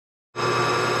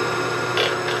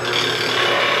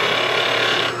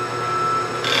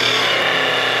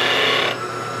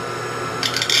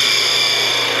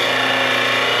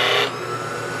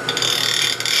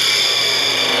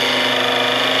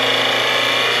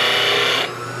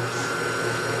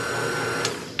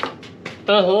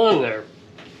Oh, hello there.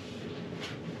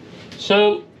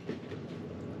 So,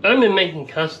 I've been making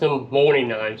custom molding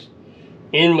knives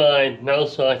in my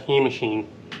Belsaw key machine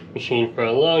for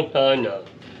a long time now.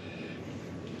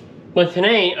 But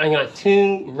today, I got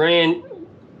two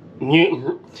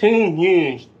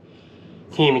used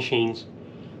key machines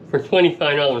for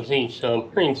 $25 each, so I'm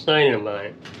pretty excited about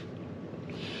it.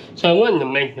 So I wanted to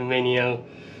make the video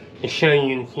to show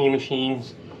you the key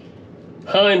machines,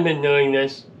 how I've been doing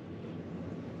this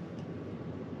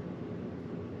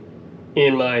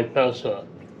in my Belsaw.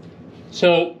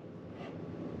 So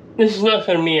this is not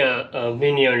going to be a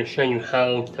video to show you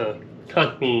how to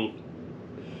cut the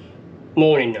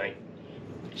molding knife.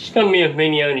 It's going to be a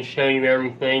video to show you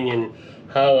everything and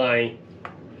how I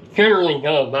generally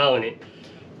go about it.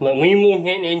 But we will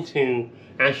get into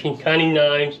actually cutting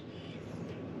knives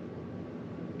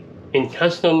and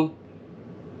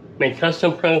make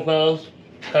custom profiles,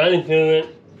 how to do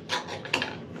it,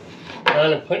 how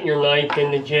to put your knife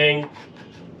in the jig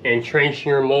and trace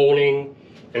your molding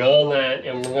and all that,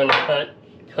 and we're going to cut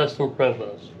custom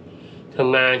profiles to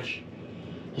match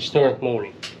historic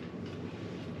molding.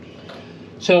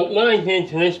 So what I did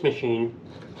to this machine,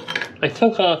 I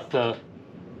took off the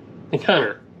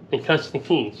cutter that cuts the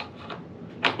keys,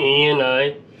 and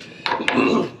I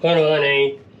put on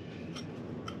a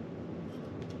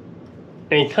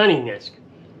cutting disc.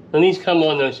 Now these come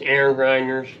on those air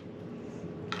grinders,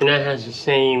 and that has the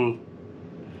same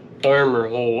armor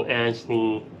hole as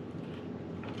the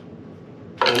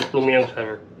wheel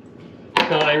cutter.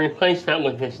 So I replaced that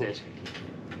with this disc.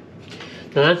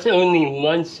 Now that's only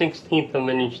 1/16 of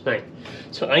an inch thick,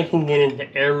 so I can get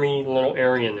into every little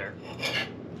area in there.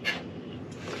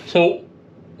 So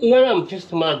when I'm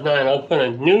just about done, I'll put a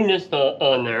new disc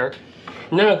on there,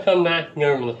 and then I'll come back and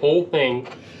go over the whole thing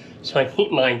so I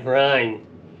keep my grind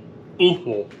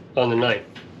equal on the knife.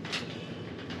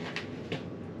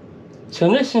 So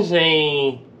this is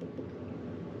a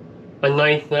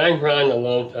knife that I ground a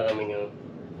long time ago.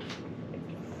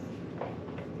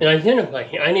 And I did it by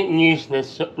hand. I didn't use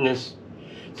this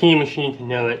key machine to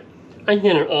do it. I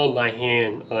did it all by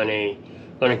hand on a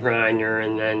grinder,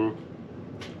 and then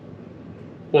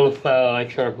with a file I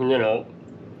sharpened it up.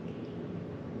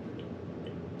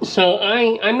 So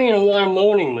I made a lot of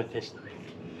molding with this knife.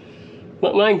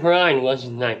 But my grind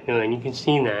wasn't that good. You can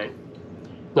see that.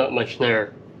 Not much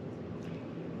there.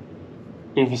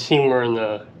 You can see where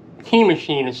the key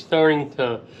machine is starting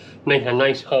to make a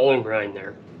nice hollow grind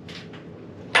there.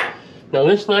 Now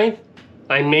this knife,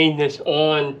 I made this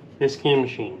on this key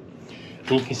machine.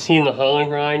 And you can see the hollow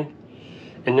grind,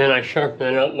 and then I sharpened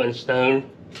it up with a stone.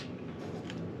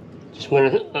 Just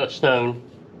with a stone.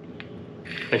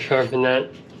 I sharpened that,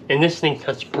 and this thing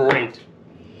cuts great.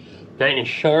 That is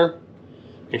sharp,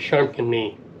 and sharp can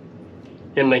be.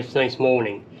 It makes nice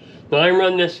molding. Now I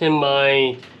run this in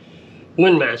my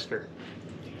Woodmaster.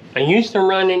 I used to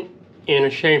run it in a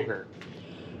shaper,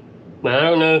 but I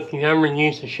don't know if you've ever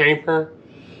used a shaper.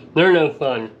 They're no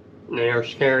fun. They are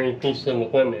scary pieces of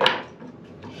equipment.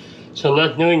 So I'm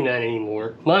not doing that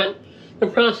anymore, but the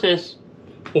process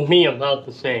will be about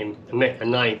the same to make a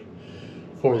knife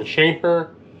for the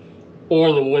shaper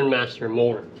or the Woodmaster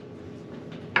molder.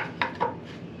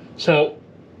 So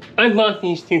I bought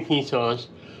these two key saws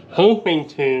hoping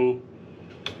to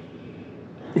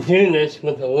do this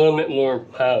with a little bit more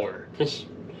power. This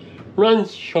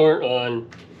runs short on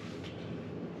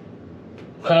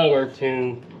power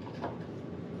to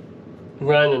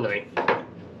grind the knife.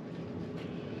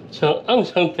 So I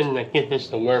was hoping to get this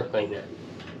to work like that.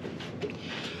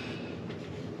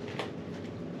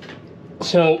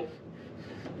 So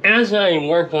as I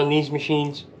work on these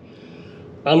machines,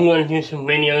 I'm going to do some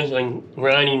videos on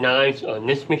grinding knives on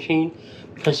this machine,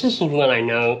 because this is what I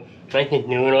know, and I can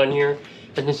do it on here.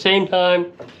 At the same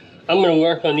time, I'm going to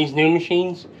work on these new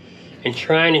machines and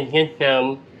try to get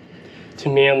them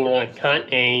to be able to cut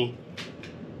a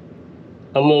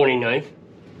molding knife,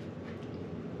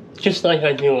 just like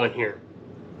I do on here.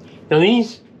 Now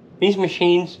these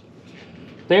machines,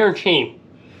 they are cheap.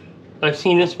 I've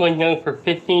seen this one go for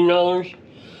 $15.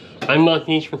 I bought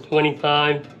these for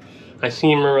 $25. I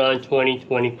see them around $20,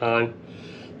 $25.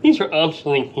 These are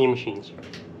obsolete key machines.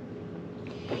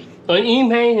 On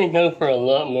eBay, they go for a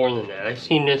lot more than that. I've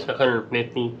seen this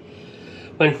 $150.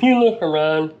 But if you look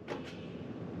around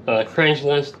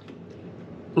Craigslist,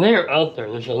 they are out there.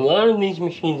 There's a lot of these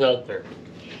machines out there.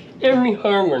 Every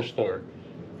hardware store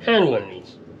had one of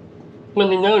these. When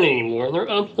they don't anymore, they're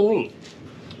obsolete.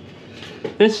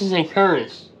 This is a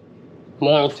Curtis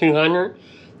Model 200.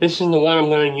 This is the one I'm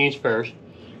going to use first.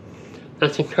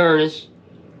 That's a Curtis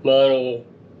Model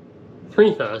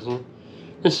 3000.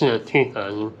 This is a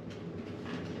 2000.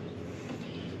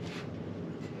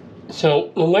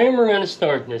 So the way we're going to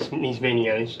start these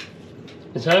videos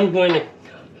is I'm going to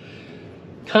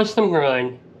custom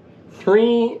grind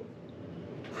 3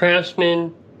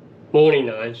 Craftsman molding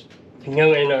knives to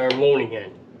go in our molding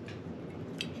head.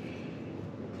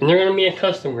 And they're going to be a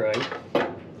custom grind.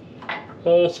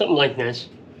 Something like this.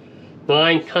 Now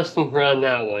I custom ground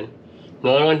that one.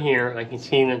 Not on here. I can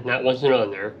see that that wasn't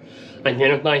on there. I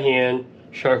did it by hand,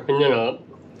 sharpened it up,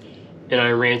 and I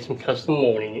ran some custom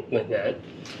molding with that.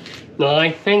 Now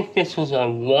I think this was a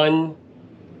one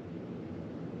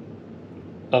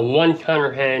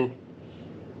counter head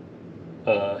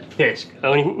disc. I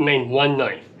only made 1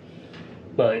 knife.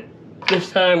 But this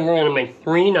time we're going to make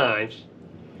 3 knives.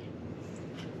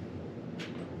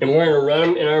 And we're going to run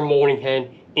them in our molding head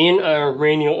in our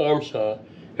radial arm saw.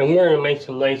 And we're going to make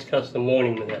some nice custom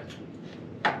molding with that.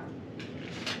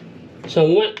 So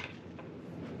what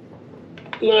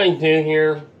I do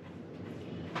here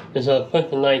is I'll put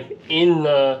the knife in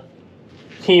the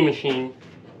key machine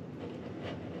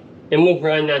and we'll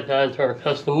grind that down to our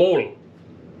custom molding.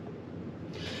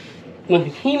 What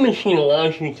the key machine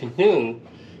allows you to do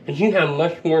is you have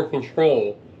much more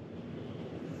control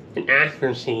and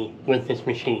accuracy with this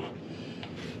machine.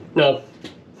 Now,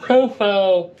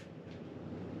 profile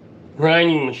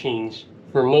grinding machines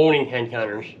for molding head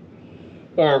cutters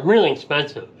are really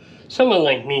expensive. Someone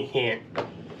like me can't.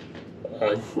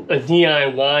 A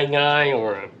DIY guy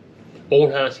or an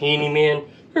old house handyman,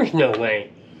 there's no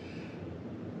way.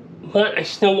 But I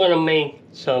still want to make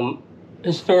some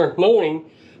historic molding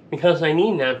because I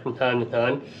need that from time to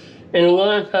time. And a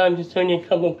lot of times it's only a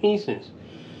couple pieces.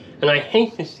 And I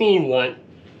hate to see what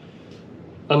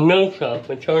a mill shop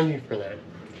would charge you for that.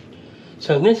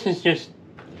 So this is just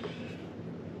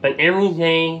an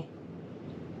everyday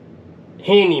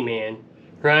handyman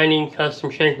grinding custom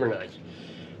shaper knives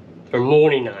or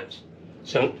molding knives.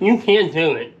 So you can't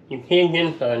do it. You can't get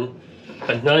it done.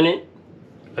 I've done it.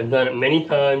 I've done it many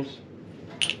times.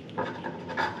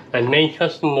 I've made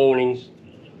custom moldings.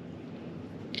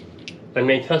 I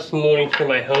made custom moldings for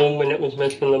my home when it was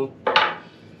missing them.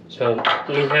 So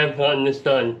we have gotten this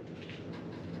done.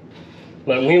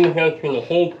 But we will go through the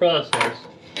whole process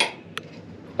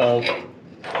of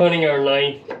putting our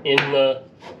knife in the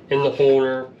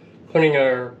holder, putting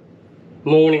our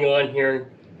molding on here,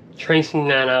 tracing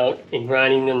that out, and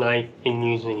grinding the knife and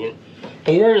using it.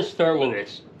 And we're going to start with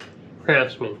this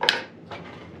Craftsman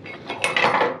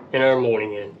in our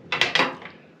molding end.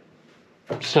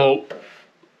 So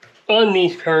on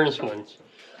these Curtis ones,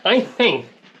 I think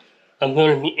I'm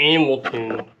going to be able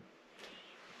to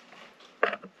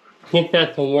get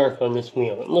that to work on this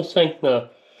wheel. It looks like the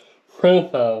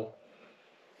profile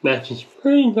matches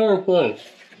pretty darn close.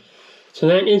 So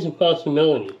that is a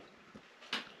possibility.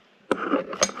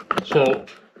 So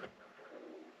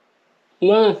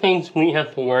one of the things we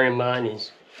have to worry about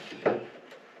is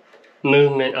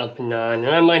movement up and down. And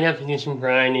I might have to do some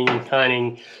grinding and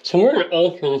cutting. So we're going to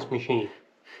alter this machine.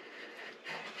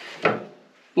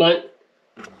 But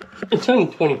it's only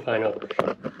 $25.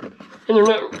 And they're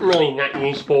not really that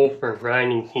useful for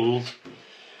grinding keys.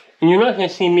 And you're not going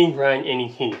to see me grind any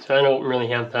keys. I don't really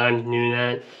have time to do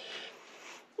that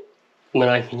when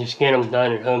I can just get them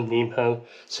done at Home Depot.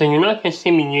 So you're not going to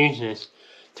see me use this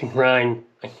to grind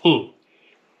a key.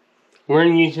 We're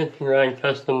going to use it to grind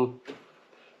custom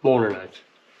molder knives.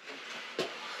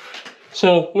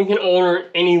 So we can alter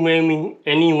it any way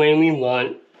we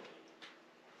want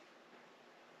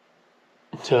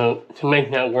to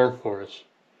make that work for us.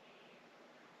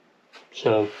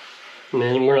 So,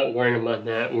 man, we're not worrying about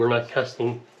that. We're not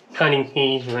cutting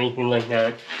keys or anything like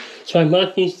that. So I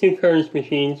bought these 2 Curtis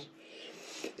machines.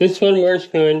 This one works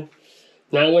good.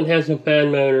 That one has a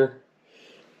fan motor.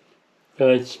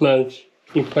 It smokes.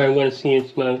 You probably want to see it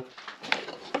smoke.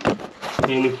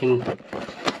 Maybe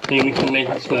we can make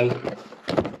it smoke.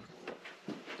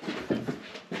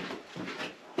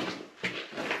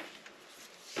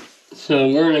 So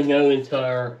we're gonna go into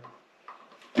our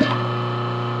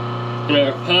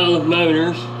pile of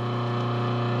motors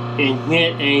and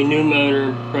get a new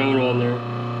motor thrown on there.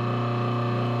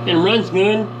 It runs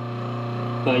good,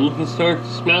 but you can start to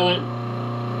smell it,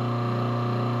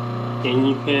 and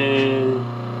you can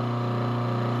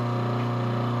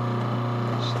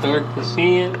start to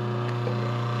see it.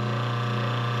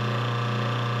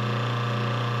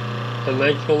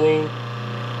 Eventually,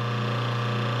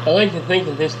 I like to think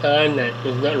at this time that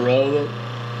there's nothing wrong with it,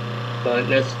 but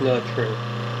that's not true.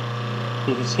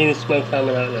 You can see the smoke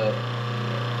coming out now.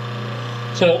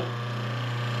 So,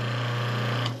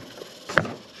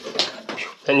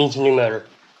 that needs a new motor.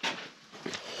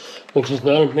 which is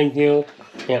not a big deal.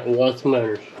 Yeah, lots of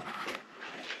motors.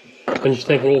 I just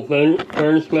take a little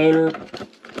furnace motor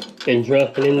and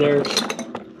drop it in there,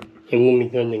 and we'll be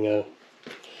good to go.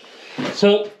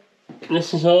 So,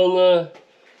 this is all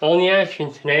the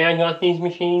action. Today I got these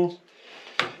machines.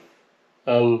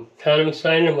 I'm kind of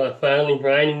excited about finally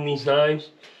grinding these knives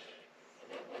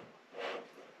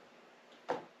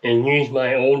and use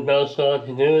my old Belsaw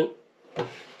to do it.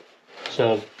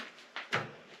 So,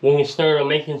 we'll get started on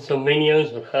making some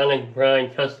videos on how to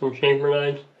grind custom chamfer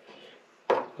knives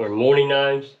or molding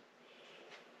knives,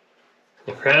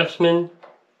 the Craftsman,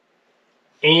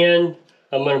 and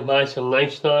I'm going to buy some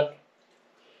knife stock,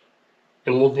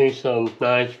 and we'll do some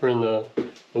knives for the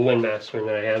Woodmaster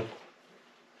that I have.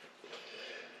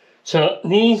 So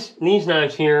these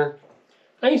knives here,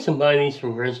 I used to buy these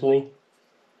from Grizzly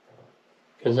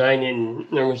because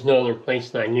there was no other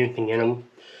place that I knew to get them.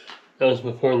 That was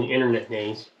before the internet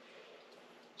days.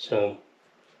 So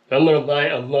I'm going to buy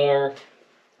a bar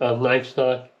of knife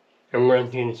stock, and we're going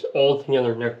to do this all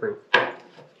together different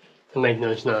to make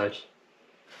those knives.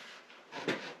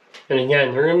 And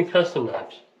again, they're going to be custom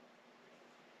knives.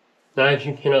 Knives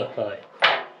you cannot buy.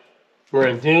 We're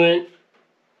going to do it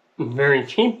very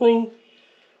cheaply,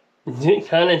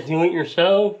 kind of do it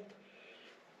yourself,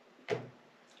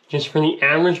 just for the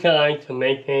average guy to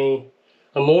make a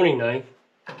molding knife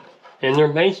in their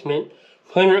basement,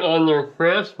 put it on their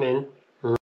Craftsman,